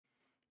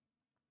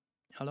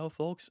Hello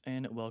folks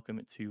and welcome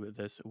to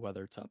this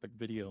weather topic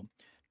video.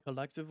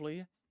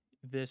 Collectively,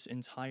 this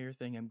entire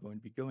thing I'm going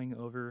to be going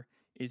over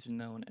is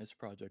known as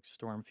Project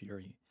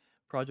Stormfury.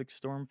 Project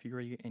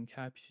Stormfury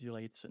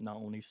encapsulates not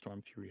only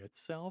Stormfury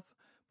itself,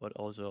 but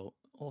also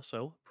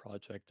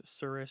Project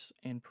Cirrus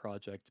and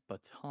Project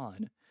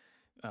Baton.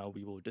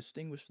 We will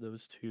distinguish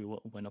those two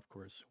when, of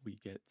course, we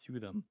get to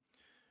them.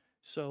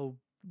 So,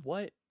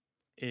 what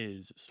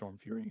is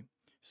Stormfury?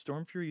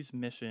 Stormfury's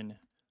mission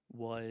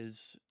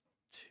was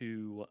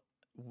to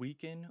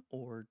weaken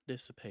or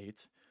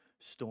dissipate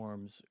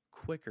storms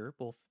quicker,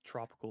 both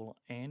tropical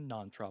and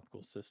non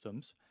tropical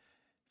systems,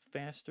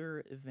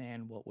 faster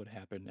than what would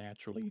happen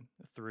naturally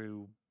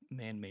through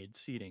man made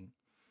seeding.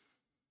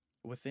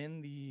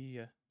 Within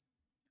the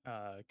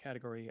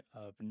category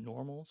of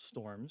normal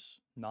storms,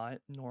 not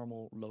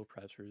normal low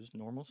pressures,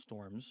 normal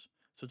storms,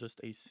 so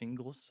just a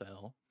single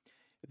cell,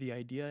 the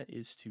idea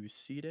is to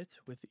seed it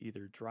with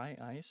either dry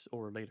ice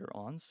or later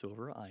on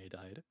silver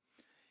iodide.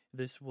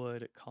 This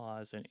would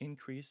cause an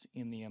increase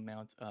in the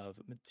amount of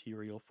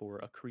material for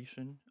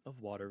accretion of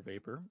water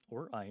vapor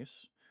or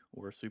ice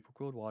or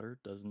supercooled water,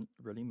 doesn't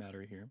really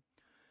matter here,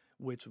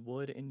 which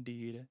would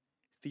indeed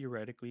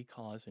theoretically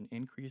cause an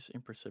increase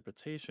in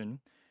precipitation,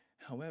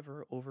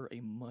 however, over a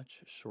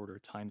much shorter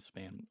time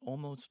span,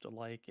 almost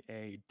like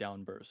a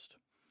downburst,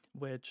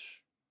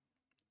 which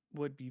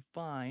would be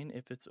fine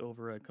if it's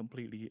over a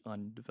completely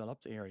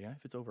undeveloped area.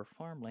 If it's over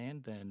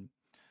farmland, then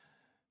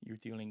you're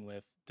dealing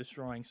with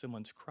destroying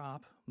someone's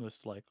crop,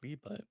 most likely,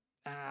 but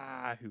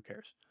who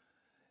cares?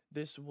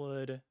 This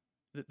would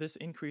this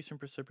increase in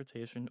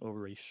precipitation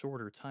over a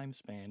shorter time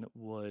span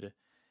would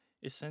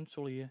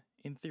essentially,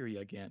 in theory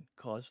again,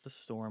 cause the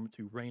storm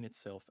to rain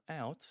itself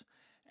out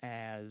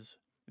as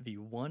the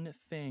one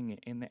thing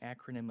in the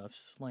acronym of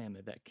SLAM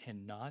that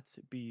cannot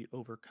be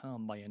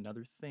overcome by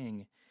another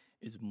thing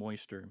is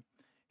moisture.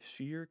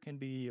 Shear can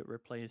be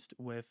replaced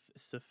with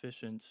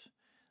sufficient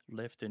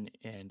lift and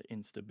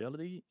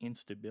instability.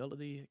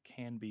 Instability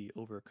can be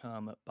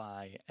overcome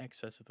by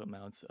excessive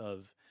amounts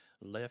of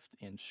lift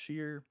and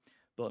shear,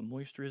 but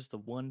moisture is the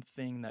one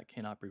thing that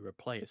cannot be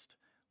replaced.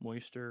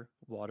 Moisture,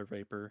 water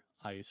vapor,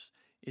 ice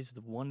is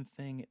the one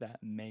thing that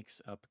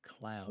makes up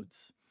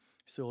clouds.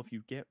 So if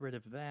you get rid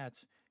of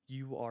that,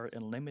 you are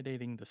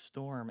eliminating the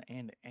storm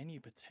and any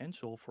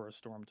potential for a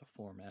storm to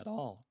form at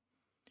all.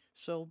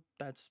 So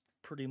that's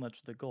pretty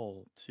much the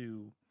goal,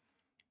 to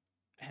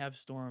have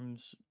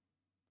storms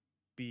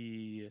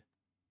be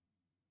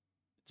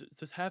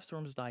just have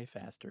storms die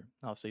faster.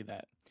 I'll say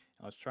that.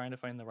 I was trying to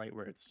find the right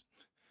words.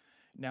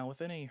 Now,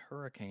 within a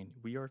hurricane,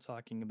 we are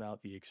talking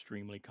about the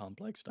extremely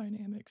complex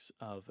dynamics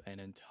of an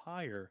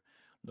entire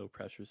low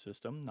pressure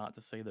system. Not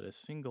to say that a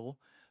single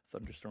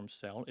thunderstorm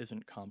cell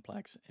isn't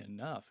complex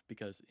enough,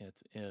 because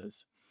it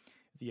is.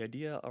 The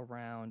idea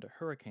around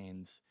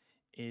hurricanes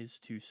is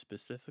to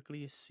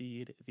specifically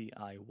seed the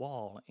eye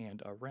wall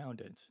and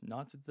around it,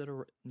 not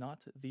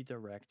the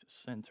direct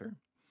center.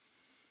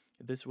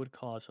 This would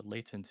cause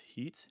latent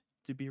heat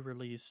to be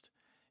released,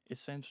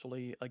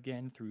 essentially,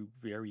 again, through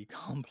very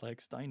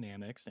complex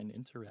dynamics and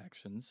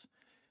interactions,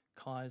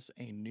 cause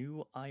a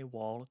new eye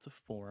wall to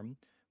form,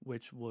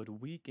 which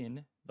would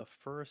weaken the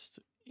first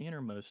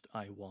innermost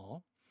eye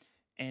wall,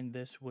 and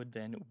this would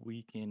then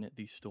weaken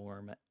the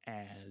storm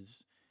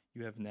as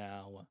you have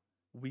now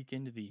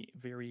weakened the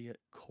very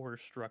core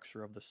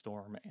structure of the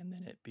storm and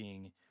then it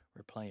being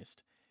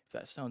replaced. If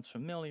that sounds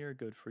familiar,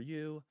 good for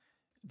you.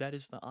 That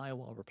is the eye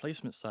wall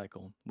replacement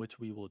cycle, which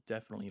we will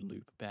definitely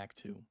loop back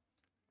to.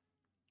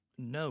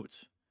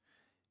 Note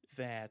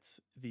that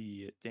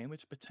the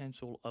damage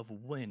potential of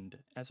wind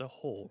as a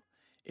whole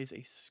is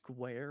a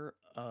square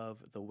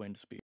of the wind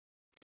speed.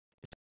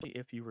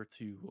 If you were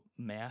to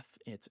math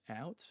it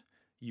out,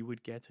 you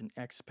would get an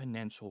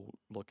exponential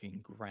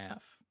looking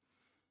graph.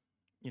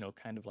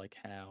 Kind of like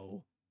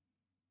how,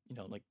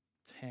 like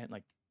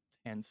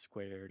 10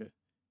 squared,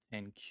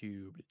 10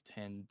 cubed,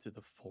 10 to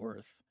the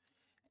fourth,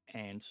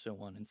 and so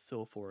on and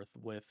so forth,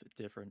 with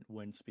different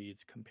wind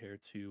speeds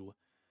compared to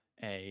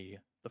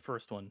the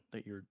first one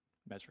that you're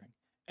measuring.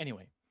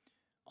 Anyway,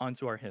 on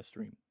to our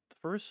history. The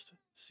first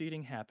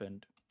seeding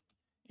happened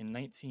in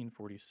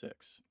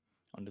 1946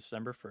 on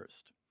December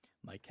 1st.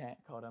 My cat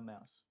caught a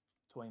mouse,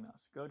 toy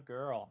mouse, good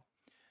girl,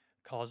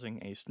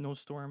 causing a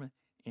snowstorm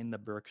in the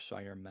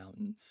Berkshire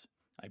Mountains.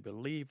 I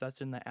believe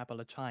that's in the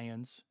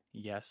Appalachians.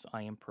 Yes,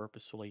 I am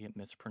purposely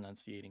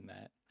mispronouncing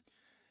that.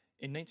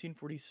 In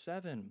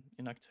 1947,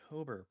 in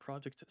October,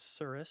 Project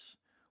Cirrus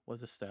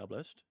was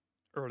established.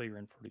 Earlier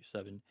in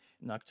 47,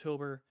 in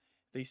October,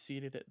 they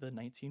seeded the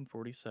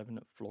 1947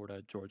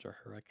 Florida-Georgia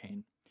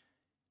hurricane.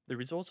 The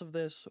results of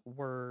this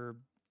were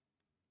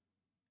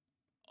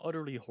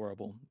utterly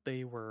horrible.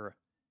 They were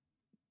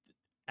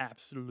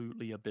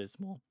absolutely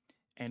abysmal,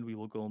 and we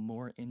will go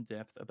more in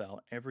depth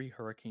about every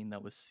hurricane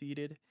that was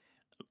seeded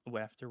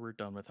after we're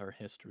done with our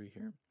history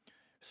here.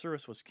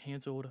 Cirrus was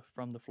canceled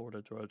from the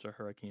Florida-Georgia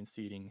hurricane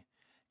seeding,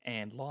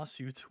 and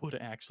lawsuits would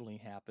actually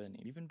happen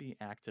and even be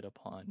acted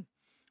upon,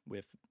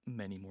 with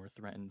many more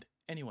threatened.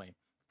 Anyway,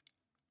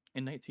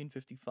 In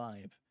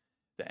 1955,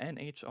 the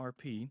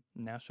NHRP,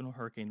 National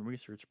Hurricane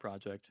Research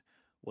Project,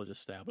 was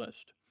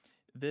established.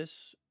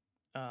 This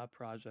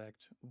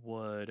project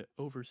would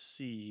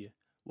oversee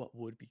what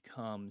would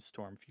become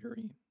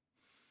Stormfury.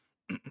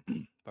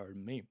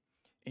 Pardon me.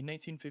 In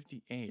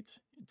 1958,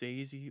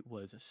 Daisy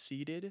was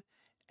seeded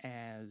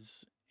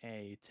as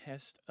a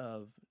test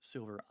of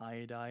silver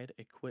iodide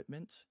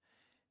equipment,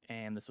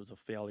 and this was a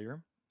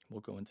failure.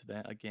 We'll go into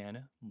that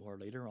again more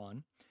later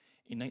on.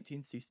 In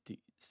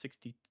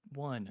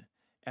 1961,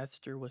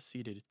 Esther was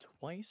seeded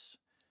twice,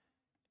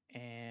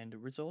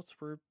 and results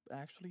were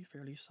actually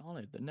fairly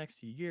solid. The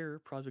next year,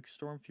 Project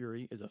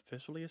Stormfury is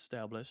officially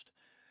established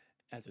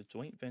as a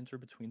joint venture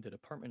between the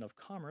Department of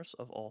Commerce,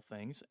 of all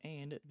things,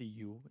 and the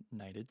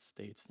United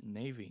States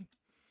Navy.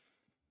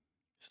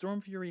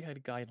 Stormfury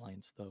had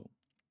guidelines, though.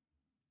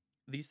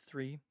 These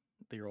three,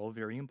 they are all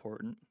very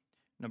important.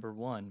 Number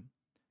one,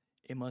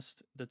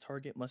 the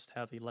target must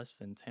have a less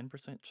than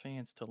 10%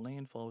 chance to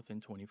landfall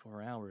within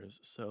 24 hours,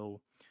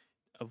 so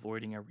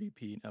avoiding a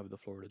repeat of the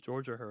Florida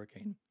Georgia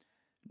hurricane.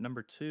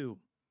 Number two,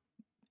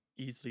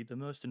 easily the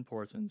most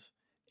important,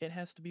 it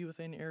has to be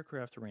within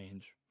aircraft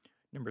range.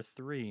 Number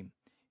three,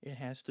 it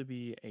has to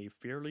be a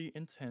fairly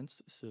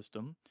intense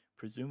system,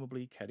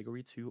 presumably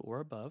category 2 or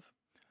above,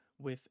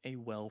 with a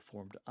well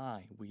formed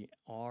eye. We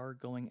are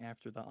going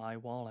after the eye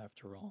wall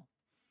after all.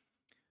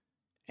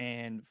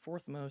 And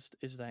fourthmost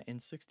is that in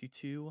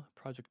 62,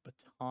 Project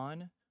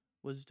Baton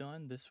was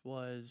done. This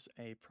was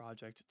a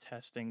project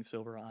testing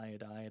silver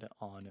iodide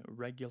on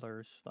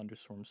regular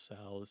thunderstorm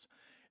cells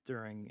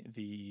during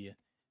the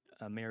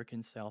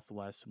American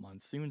Southwest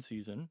monsoon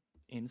season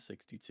in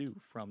 62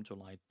 from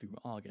July through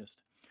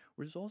August.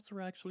 Results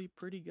were actually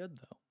pretty good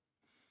though.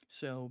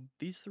 So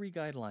these three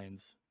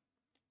guidelines,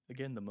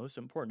 again, the most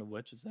important of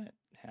which is that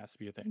it has to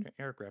be within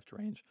aircraft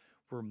range,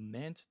 were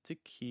meant to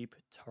keep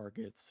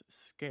targets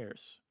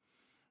scarce.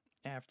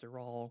 After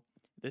all,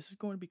 this is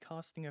going to be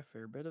costing a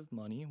fair bit of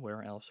money.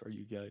 Where else are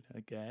you going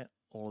to get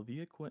all the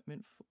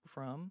equipment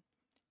from?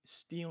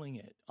 Stealing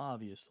it,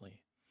 obviously.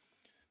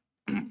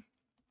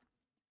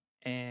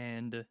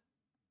 And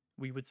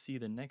we would see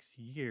the next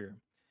year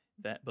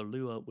that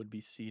Balua would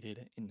be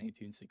seeded in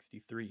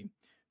 1963.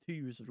 2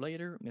 years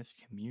later,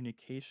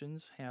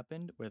 miscommunications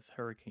happened with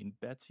Hurricane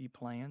Betsy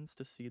plans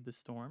to seed the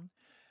storm.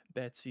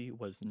 Betsy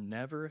was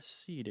never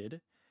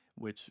seeded,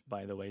 which,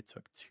 by the way,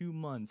 took 2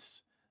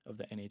 months of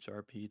the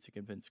NHRP to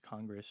convince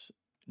Congress,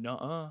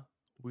 nuh-uh,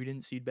 we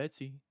didn't seed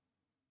Betsy.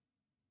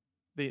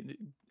 The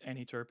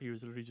NHRP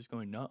was literally just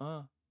going,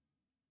 nuh-uh.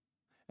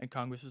 And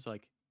Congress was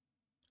like,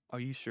 are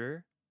you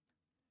sure?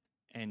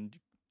 And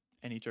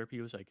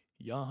NHRP was like,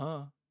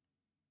 yeah-huh.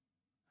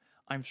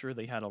 I'm sure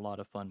they had a lot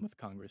of fun with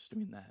Congress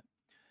doing that.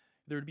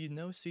 There would be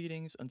no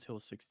seedings until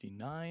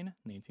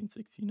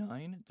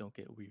 1969, don't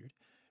get weird,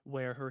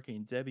 where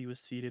Hurricane Debbie was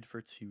seeded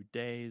for 2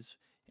 days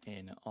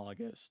in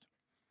August.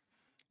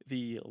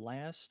 The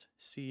last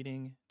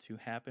seeding to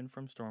happen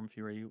from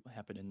Stormfury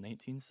happened in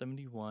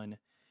 1971,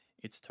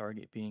 its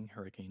target being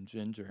Hurricane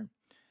Ginger.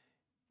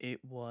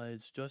 It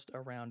was just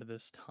around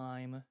this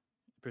time,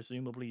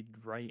 presumably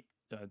right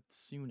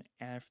soon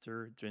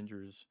after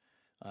Ginger's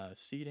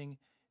seeding,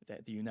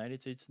 that the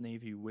United States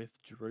Navy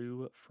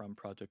withdrew from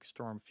Project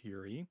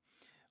Stormfury.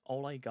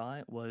 All I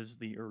got was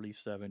the early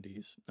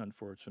 70s,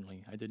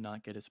 unfortunately. I did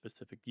not get a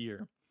specific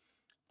year.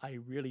 I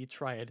really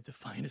tried to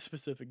find a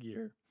specific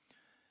year.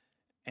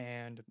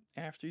 And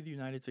after the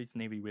United States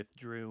Navy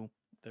withdrew,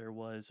 there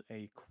was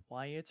a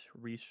quiet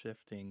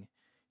reshifting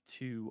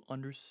to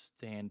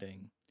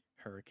understanding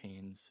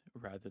hurricanes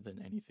rather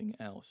than anything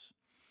else.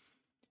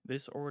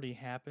 This already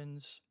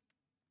happens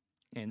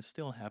and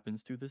still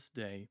happens to this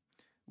day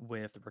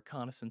with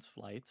reconnaissance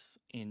flights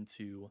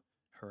into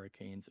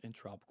hurricanes and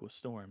tropical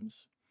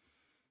storms.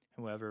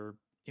 However,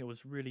 it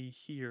was really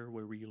here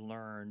where we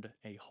learned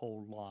a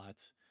whole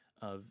lot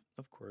of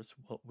course,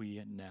 what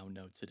we now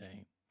know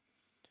today.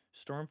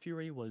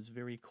 Stormfury was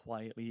very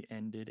quietly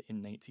ended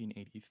in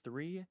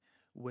 1983,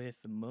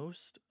 with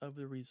most of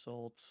the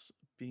results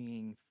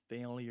being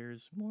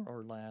failures, more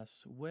or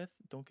less, with,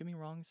 don't get me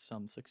wrong,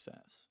 some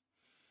success.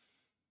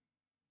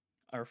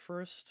 Our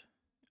first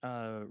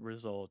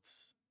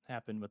results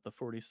happened with the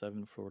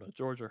 47 Florida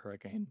Georgia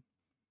hurricane.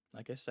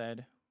 Like I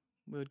said,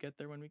 we would get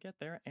there when we get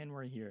there, and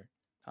we're here.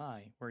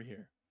 Hi, we're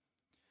here.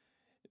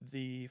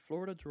 The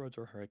Florida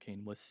Georgia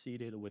hurricane was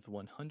seeded with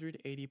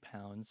 180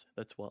 pounds,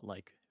 that's what,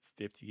 like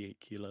 58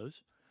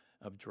 kilos,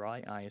 of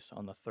dry ice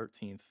on the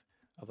 13th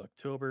of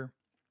October,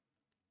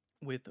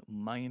 with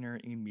minor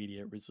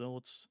immediate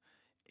results,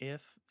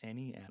 if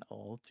any at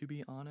all, to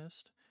be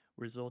honest.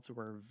 Results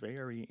were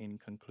very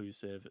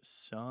inconclusive.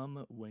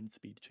 Some wind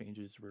speed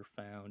changes were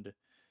found.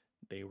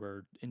 They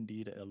were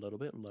indeed a little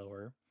bit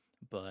lower,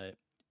 but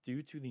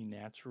due to the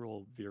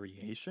natural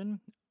variation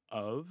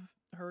of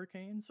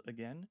hurricanes,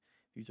 again,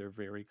 these are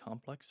very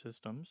complex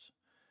systems,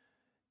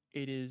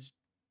 it is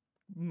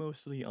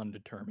mostly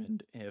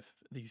undetermined if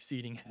the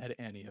seeding had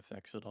any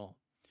effects at all.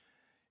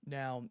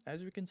 Now,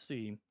 as we can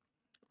see,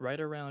 right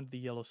around the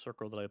yellow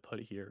circle that I put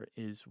here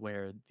is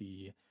where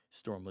the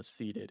storm was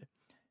seeded.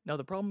 Now,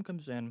 the problem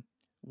comes in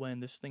when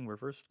this thing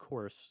reversed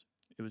course.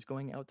 It was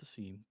going out to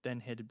sea, then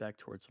headed back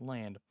towards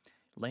land.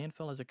 Land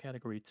fell as a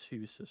Category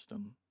 2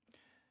 system.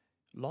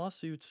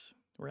 Lawsuits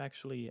were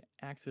actually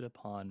acted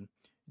upon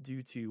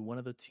due to one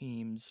of the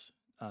team's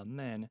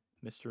men,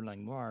 Mr.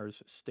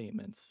 Langloire's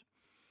statements.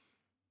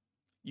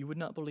 You would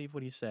not believe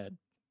what he said.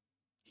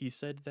 He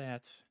said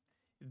that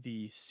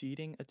the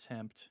seeding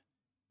attempt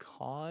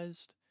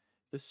caused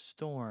the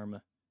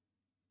storm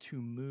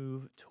to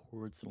move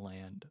towards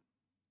land,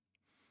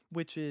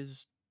 which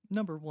is,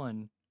 number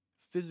one,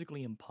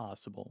 physically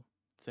impossible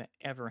to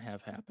ever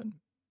have happen.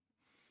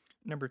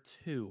 Number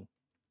two,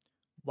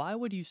 why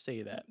would you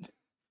say that?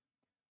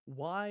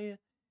 Why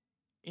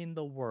in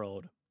the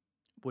world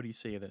would he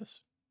say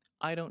this?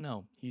 I don't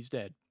know. He's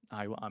dead.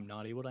 I'm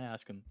not able to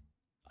ask him.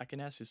 I can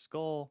ask his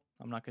skull.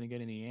 I'm not going to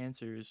get any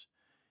answers.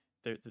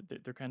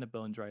 They're kind of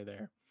bone dry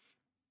there.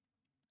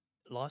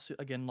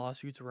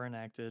 Lawsuits were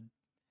enacted,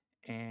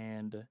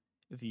 and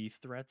the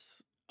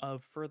threats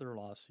of further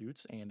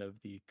lawsuits and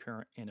of the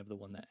current and of the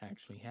one that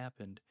actually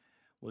happened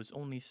was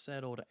only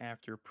settled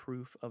after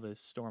proof of a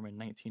storm in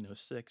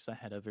 1906 that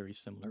had a very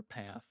similar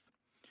path,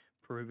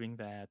 proving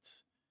that,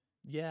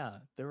 yeah,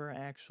 there were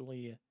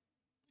actually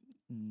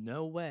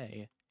no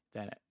way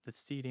that the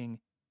seeding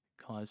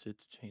caused it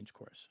to change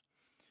course.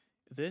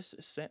 This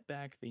set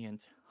back the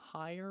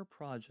entire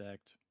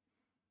project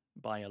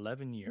by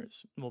 11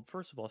 years. Well,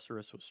 first of all,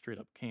 Cirrus was straight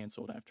up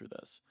canceled after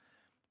this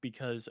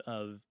because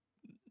of,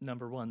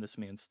 number one, this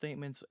man's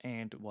statements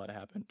and what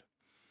happened.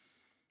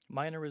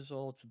 Minor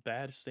results,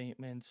 bad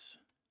statements,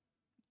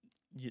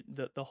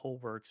 the whole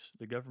works.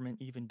 The government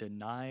even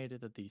denied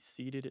that they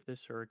seeded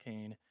this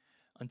hurricane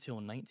until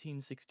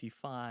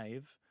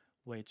 1965,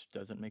 which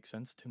doesn't make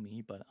sense to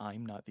me, but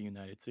I'm not the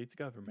United States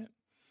government.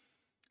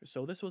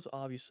 So this was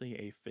obviously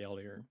a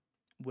failure.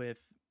 With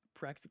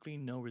practically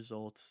no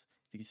results,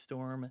 the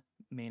storm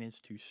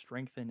managed to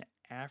strengthen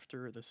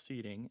after the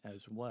seeding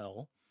as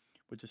well,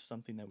 which is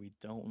something that we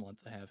don't want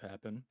to have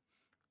happen.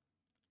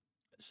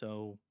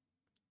 So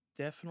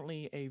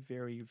definitely a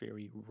very,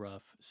 very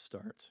rough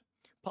start.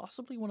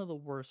 Possibly one of the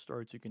worst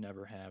starts you can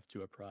ever have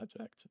to a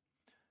project.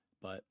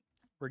 But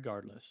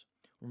regardless,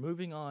 we're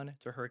moving on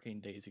to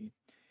Hurricane Daisy,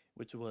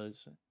 which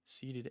was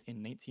seeded in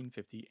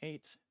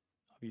 1958,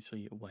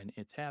 obviously when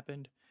it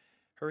happened.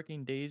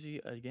 Hurricane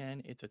Daisy,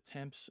 again, its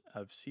attempts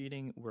of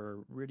seeding were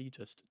really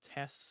just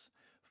tests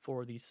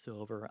for the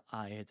silver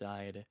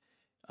iodide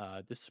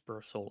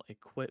dispersal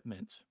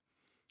equipment.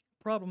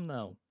 Problem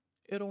though,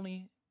 it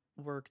only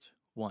worked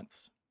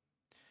once.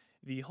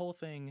 The whole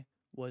thing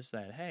was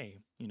that, hey,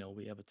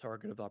 we have a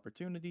target of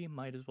opportunity,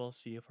 might as well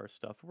see if our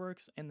stuff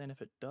works, and then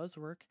if it does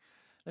work,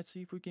 let's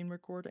see if we can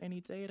record any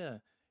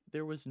data.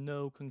 There was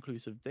no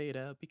conclusive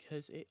data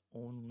because it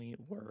only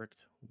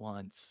worked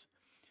once.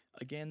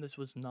 Again, this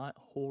was not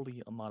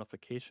wholly a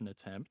modification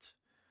attempt,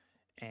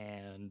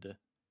 and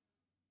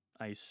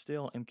I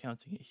still am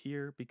counting it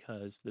here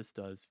because this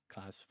does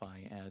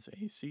classify as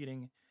a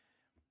seeding,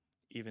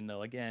 even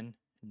though, again,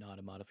 not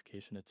a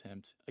modification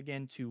attempt.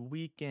 Again, to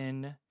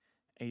weaken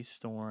a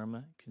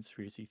storm,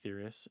 conspiracy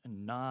theorists,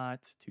 and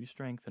not to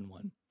strengthen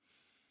one.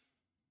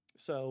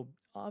 So,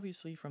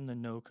 obviously, from the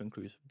no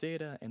conclusive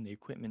data and the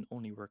equipment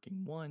only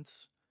working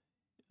once,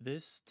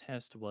 this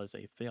test was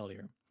a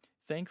failure.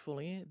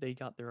 Thankfully, they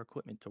got their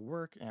equipment to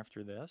work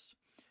after this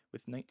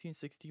with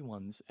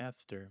 1961's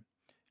Esther.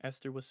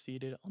 Esther was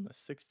seeded on the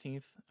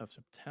 16th of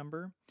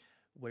September,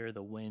 where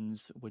the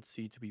winds would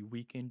seem to be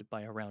weakened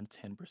by around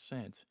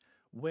 10%,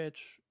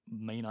 which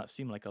may not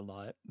seem like a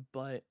lot,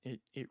 but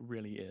it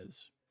really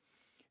is.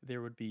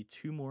 There would be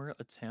 2 more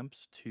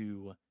attempts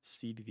to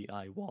seed the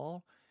eye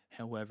wall,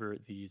 however,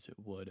 these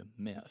would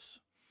miss.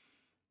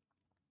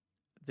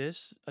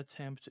 This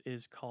attempt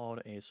is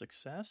called a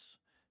success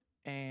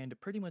and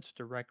pretty much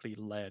directly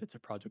led to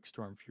Project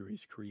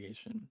Stormfury's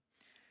creation.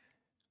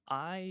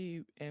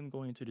 I am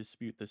going to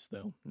dispute this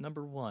though.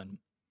 Number one,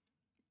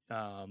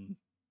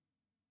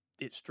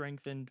 it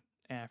strengthened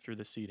after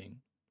the seeding.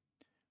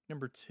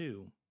 Number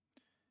two,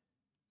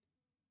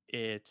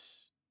 it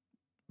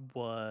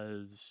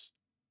was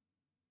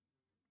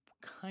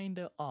kind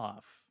of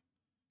off.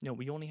 No,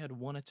 we only had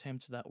 1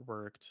 attempt that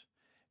worked,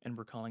 and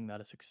we're calling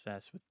that a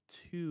success, with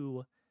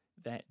 2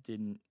 that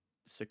didn't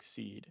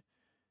succeed.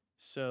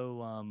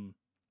 So,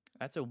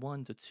 that's a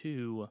 1 to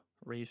 2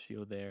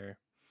 ratio there.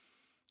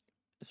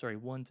 Sorry,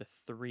 1 to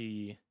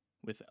 3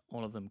 with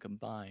all of them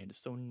combined.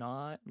 So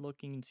not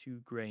looking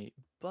too great.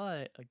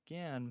 But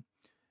again,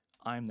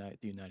 I'm not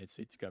the United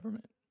States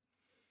government.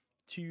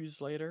 2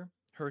 years later,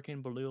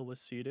 Hurricane Balua was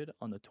seeded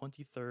on the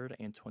 23rd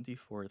and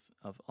 24th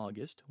of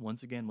August,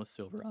 once again with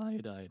silver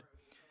iodide.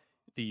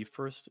 The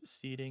first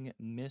seeding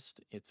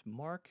missed its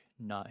mark,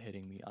 not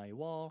hitting the eye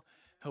wall.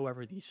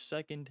 However, the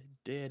second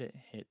did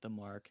hit the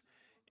mark,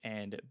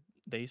 and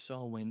they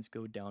saw winds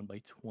go down by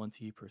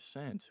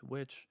 20%,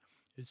 which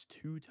is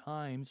 2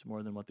 times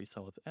more than what they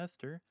saw with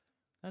Esther.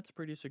 That's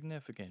pretty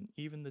significant.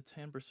 Even the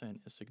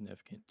 10% is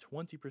significant.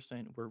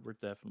 20% we're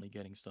definitely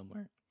getting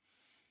somewhere.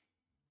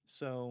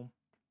 So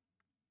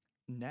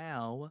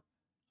Now,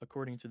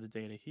 according to the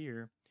data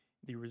here,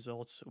 the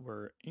results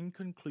were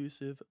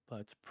inconclusive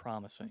but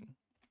promising.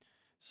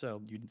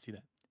 So you didn't see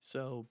that.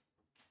 So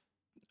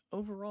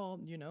overall,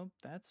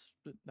 that's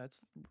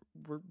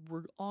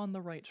we're on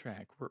the right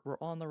track. We're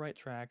on the right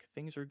track.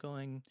 Things are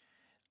going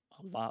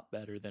a lot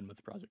better than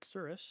with Project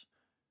Cirrus.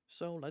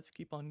 So let's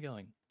keep on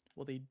going.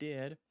 Well, they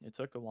did. It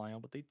took a while,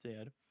 but they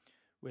did.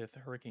 With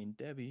Hurricane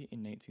Debbie in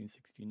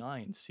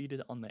 1969,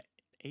 seeded on the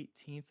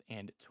 18th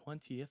and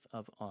 20th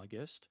of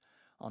August.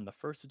 On the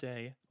first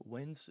day,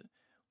 winds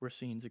were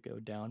seen to go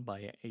down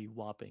by a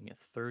whopping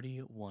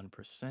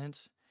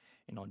 31%,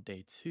 and on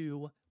day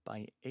two,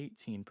 by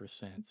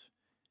 18%.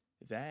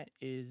 That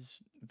is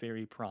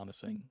very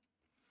promising.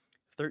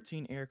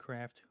 13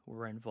 aircraft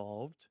were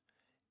involved,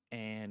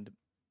 and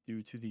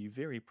due to the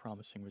very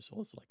promising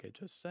results, like I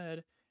just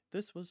said,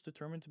 this was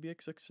determined to be a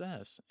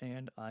success,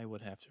 and I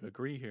would have to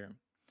agree here.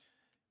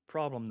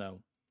 Problem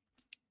though,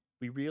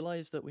 we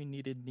realized that we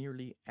needed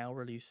nearly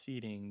hourly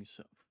seatings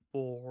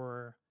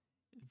for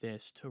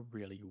this to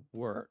really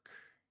work.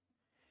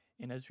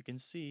 And as you can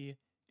see,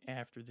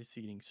 after the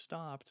seating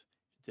stopped,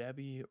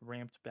 Debbie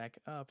ramped back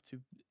up to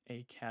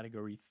a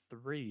category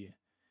 3,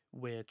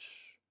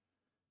 which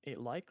it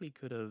likely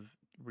could have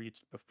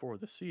reached before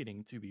the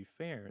seating, to be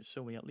fair,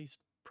 so we at least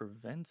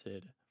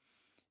prevented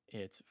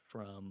it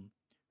from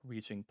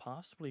reaching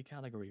possibly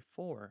category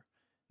 4.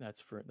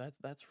 That's for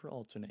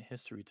alternate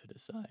history to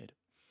decide.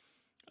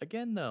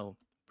 Again though,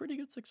 pretty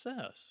good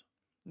success.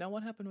 Now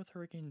what happened with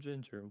Hurricane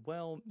Ginger?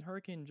 Well,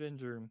 Hurricane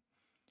Ginger,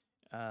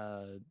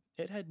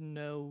 it had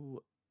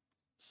no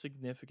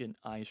significant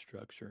eye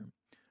structure,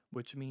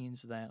 which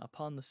means that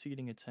upon the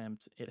seeding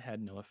attempt, it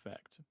had no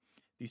effect.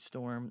 The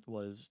storm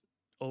was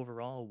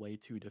overall way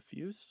too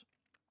diffuse.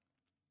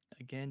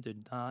 Again,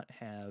 did not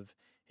have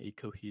a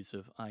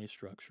cohesive eye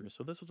structure,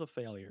 so this was a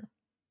failure.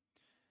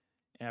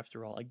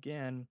 After all,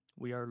 again,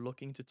 we are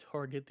looking to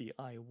target the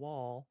eye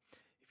wall.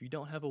 If you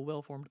don't have a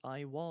well-formed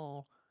eye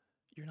wall,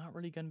 you're not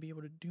really going to be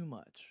able to do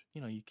much.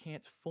 You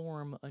can't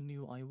form a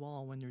new eye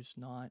wall when there's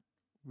not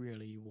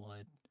really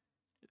one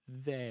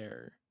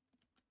there,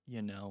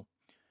 you know.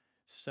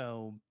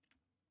 So,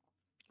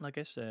 like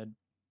I said,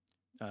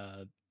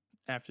 uh,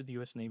 after the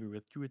US Navy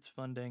withdrew its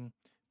funding,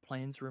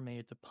 plans were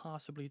made to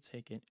possibly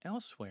take it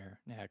elsewhere,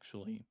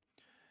 actually.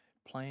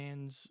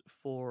 Plans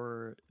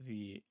for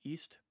the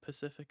East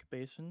Pacific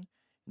Basin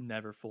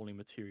never fully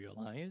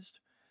materialized.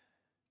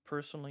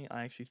 Personally,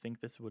 I actually think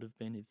this would have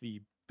been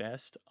the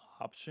best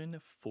option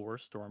for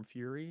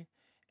Stormfury,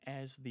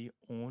 as the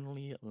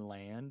only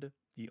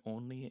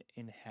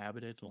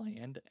inhabited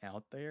land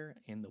out there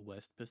in the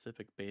West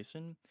Pacific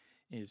Basin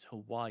is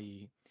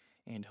Hawaii.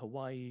 And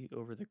Hawaii,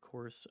 over the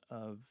course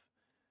of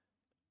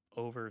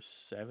over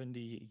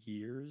 70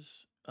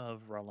 years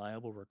of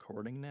reliable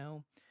recording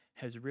now,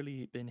 has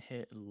really been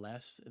hit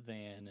less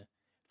than,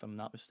 if I'm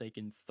not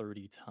mistaken,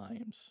 30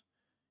 times.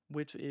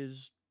 Which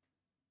is,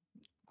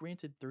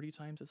 granted, 30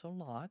 times is a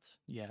lot,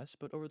 yes,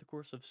 but over the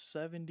course of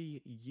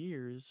 70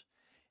 years,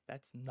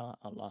 that's not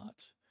a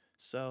lot.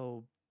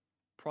 So,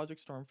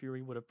 Project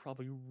Stormfury would have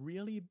probably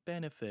really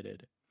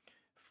benefited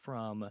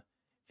from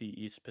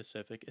the East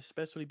Pacific,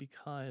 especially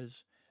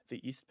because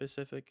the East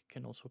Pacific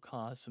can also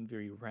cause some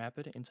very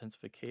rapid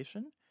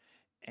intensification,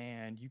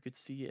 and you could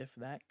see if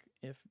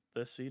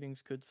the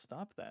seedings could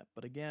stop that.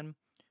 But again,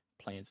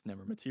 plans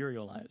never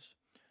materialized.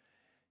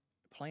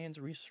 Plans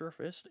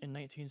resurfaced in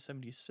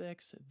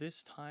 1976,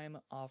 this time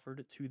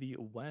offered to the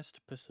West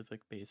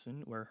Pacific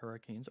Basin, where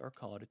hurricanes are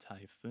called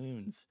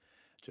typhoons.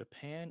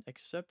 Japan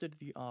accepted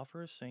the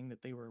offer, saying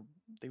that they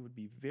would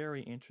be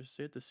very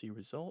interested to see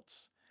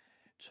results.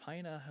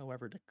 China,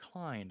 however,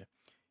 declined.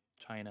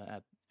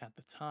 China at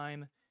the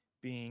time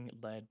being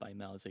led by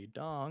Mao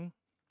Zedong,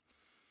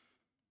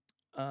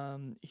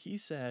 he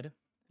said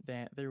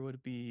that there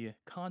would be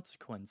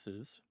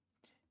consequences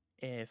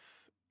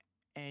if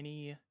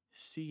any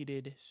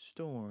seeded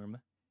storm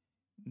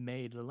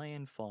made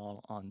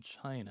landfall on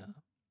China.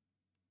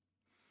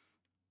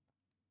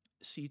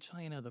 See,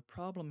 China, the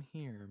problem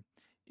here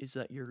is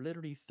that you're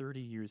literally 30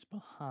 years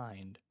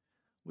behind.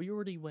 We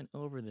already went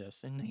over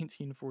this in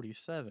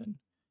 1947.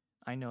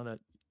 I know that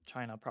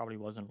China probably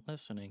wasn't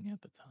listening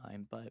at the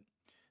time, but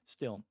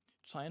still,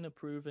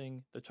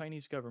 the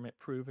Chinese government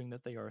proving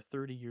that they are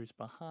 30 years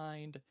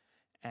behind,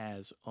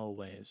 as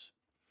always.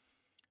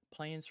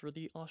 Plans for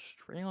the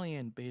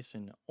Australian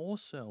basin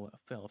also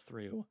fell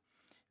through.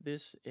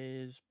 This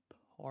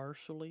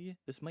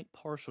might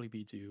partially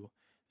be due,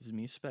 this is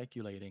me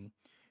speculating,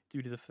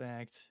 due to the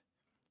fact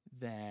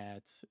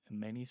that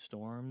many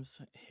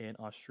storms hit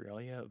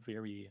Australia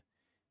very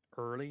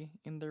early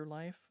in their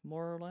life,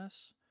 more or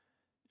less,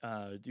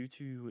 due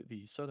to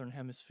the southern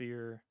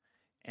hemisphere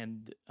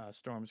and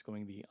storms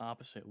going the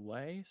opposite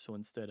way. So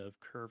instead of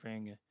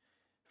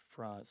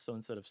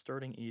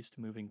starting east,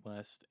 moving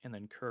west, and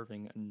then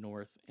curving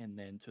north and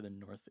then to the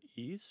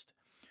northeast,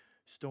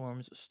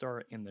 storms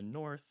start in the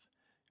north,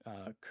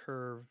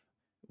 curve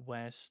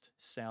west,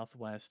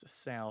 southwest,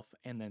 south,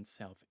 and then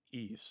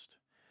southeast.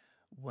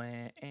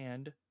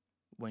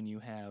 when you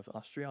have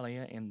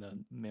Australia in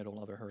the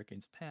middle of a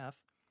hurricane's path,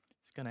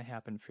 it's going to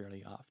happen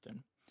fairly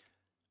often.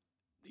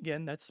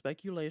 Again, that's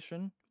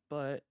speculation,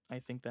 but I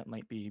think that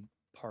might be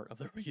part of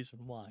the reason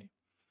why.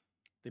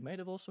 They might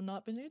have also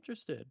not been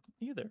interested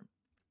either.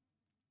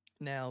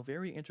 Now,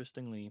 very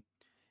interestingly,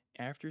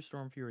 after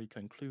Stormfury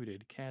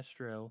concluded,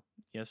 Castro,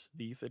 yes,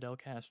 the Fidel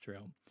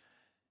Castro,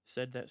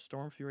 said that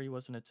Stormfury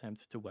was an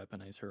attempt to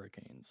weaponize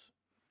hurricanes.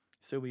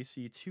 So we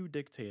see two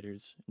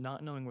dictators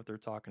not knowing what they're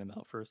talking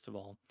about, first of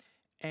all,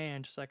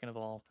 and second of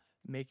all,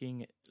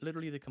 making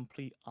literally the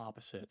complete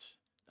opposite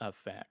of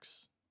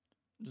facts.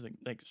 Just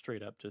like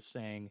straight up, just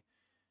saying,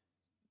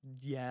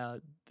 yeah,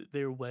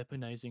 they're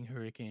weaponizing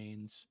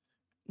hurricanes.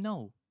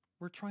 No,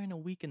 we're trying to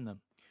weaken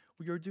them.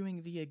 We are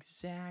doing the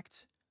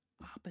exact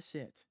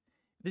opposite.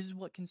 This is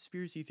what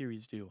conspiracy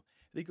theories do.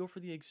 They go for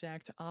the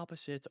exact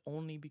opposite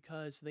only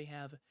because they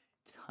have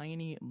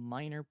tiny,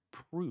 minor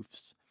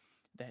proofs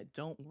that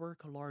don't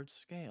work large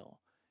scale.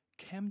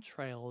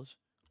 Chemtrails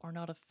are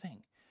not a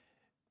thing.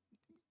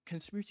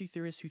 Conspiracy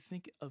theorists who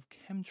think of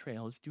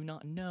chemtrails do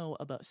not know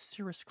about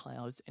cirrus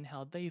clouds and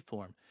how they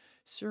form.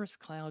 Cirrus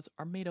clouds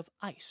are made of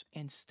ice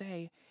and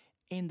stay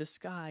in the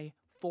sky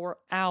for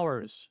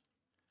hours.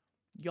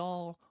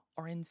 Y'all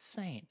are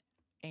insane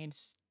and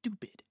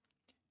stupid.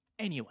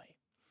 Anyway,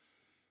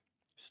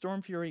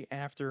 Stormfury,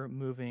 after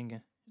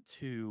moving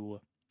to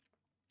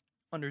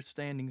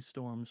understanding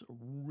storms,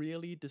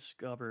 really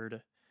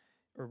discovered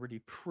or really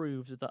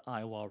proved the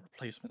eye wall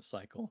replacement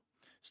cycle.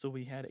 So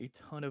we had a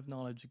ton of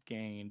knowledge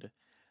gained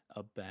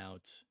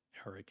about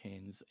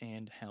hurricanes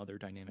and how their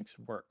dynamics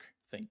work,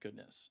 thank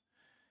goodness.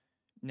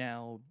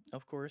 Now,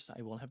 of course,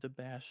 I will have to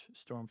bash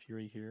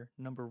Stormfury here.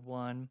 Number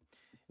one,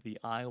 the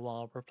eye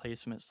wall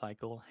replacement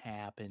cycle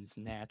happens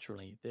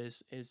naturally.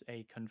 This is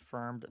a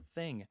confirmed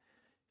thing,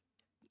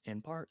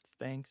 in part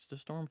thanks to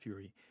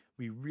Stormfury.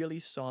 We really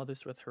saw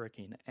this with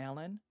Hurricane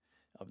Allen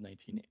of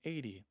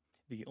 1980,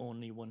 the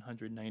only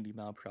 190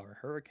 mile per hour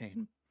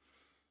hurricane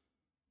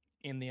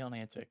in the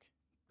Atlantic.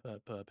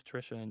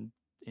 Patricia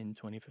in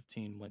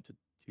 2015 went to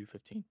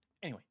 215.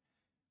 Anyway,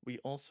 we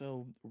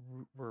also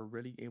were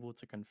really able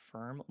to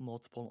confirm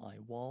multiple eye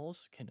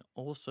walls can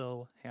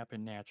also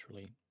happen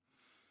naturally,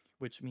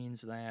 which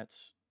means that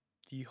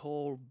the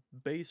whole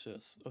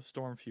basis of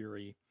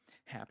Stormfury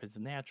happens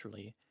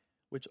naturally,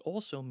 which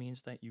also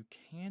means that you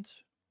can't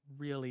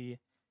really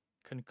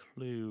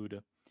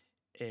conclude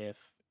if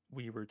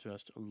we were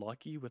just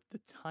lucky with the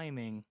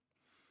timing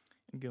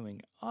and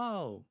going,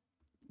 oh,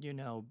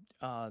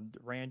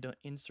 random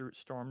insert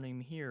storm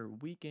name here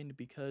weakened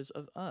because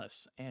of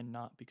us and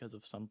not because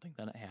of something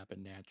that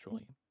happened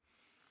naturally.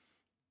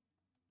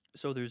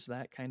 So there's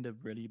that kind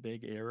of really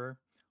big error.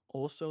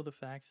 Also, the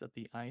fact that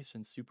the ice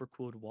and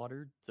supercooled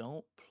water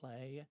don't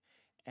play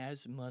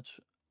as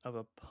much of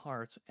a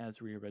part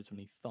as we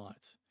originally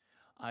thought.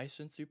 Ice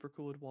and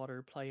supercooled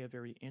water play a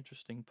very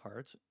interesting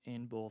part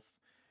in both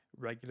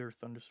regular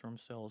thunderstorm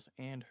cells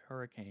and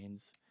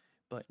hurricanes,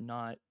 but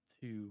not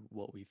to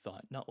what we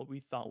thought, not what we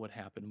thought would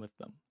happen with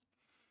them.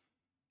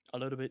 A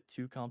little bit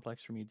too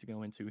complex for me to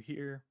go into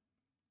here.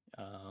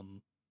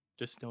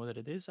 Just know that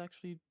it is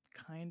actually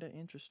kind of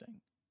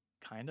interesting.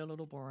 Kind of a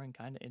little boring,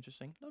 kind of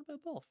interesting, a little bit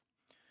of both.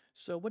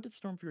 So what did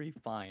Stormfury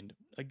find?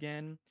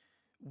 Again,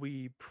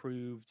 we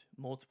proved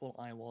multiple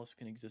eye walls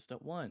can exist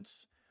at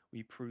once.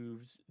 We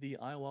proved the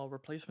eye wall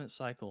replacement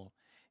cycle,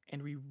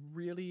 and we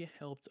really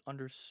helped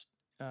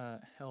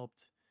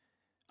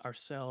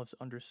ourselves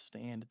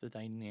understand the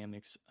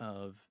dynamics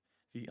of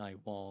the eye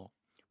wall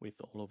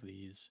with all of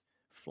these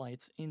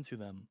flights into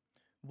them,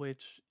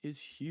 which is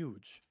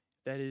huge.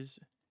 That is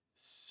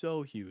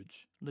so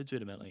huge,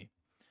 legitimately.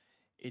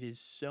 It is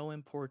so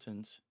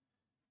important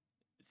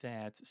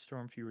that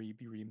Stormfury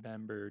be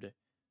remembered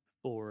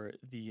for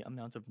the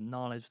amount of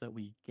knowledge that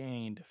we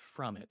gained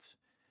from it.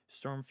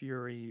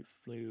 Stormfury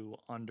flew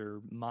under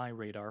my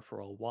radar for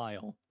a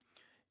while,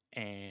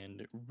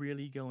 and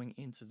really going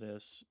into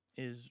this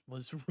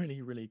was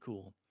really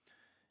cool.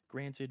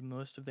 Granted,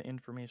 most of the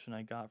information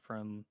I got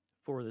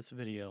for this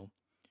video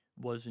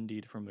was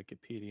indeed from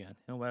Wikipedia.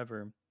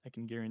 However, I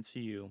can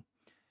guarantee you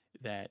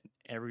that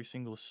every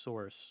single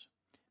source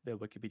that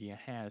Wikipedia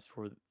has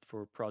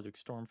for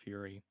Project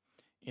Stormfury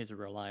is a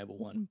reliable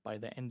one by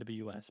the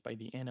NWS, by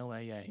the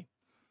NOAA,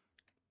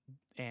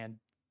 and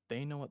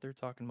they know what they're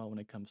talking about when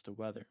it comes to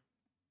weather.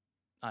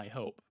 I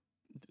hope.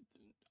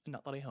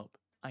 Not that I hope.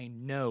 I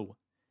know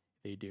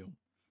they do.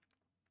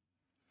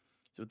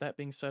 So with that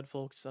being said,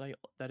 folks,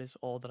 that is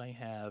all that I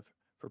have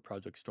for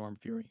Project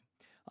Stormfury.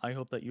 I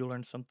hope that you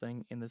learned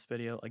something in this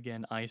video.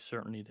 Again, I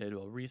certainly did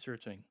while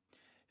researching.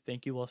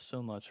 Thank you all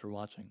so much for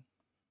watching.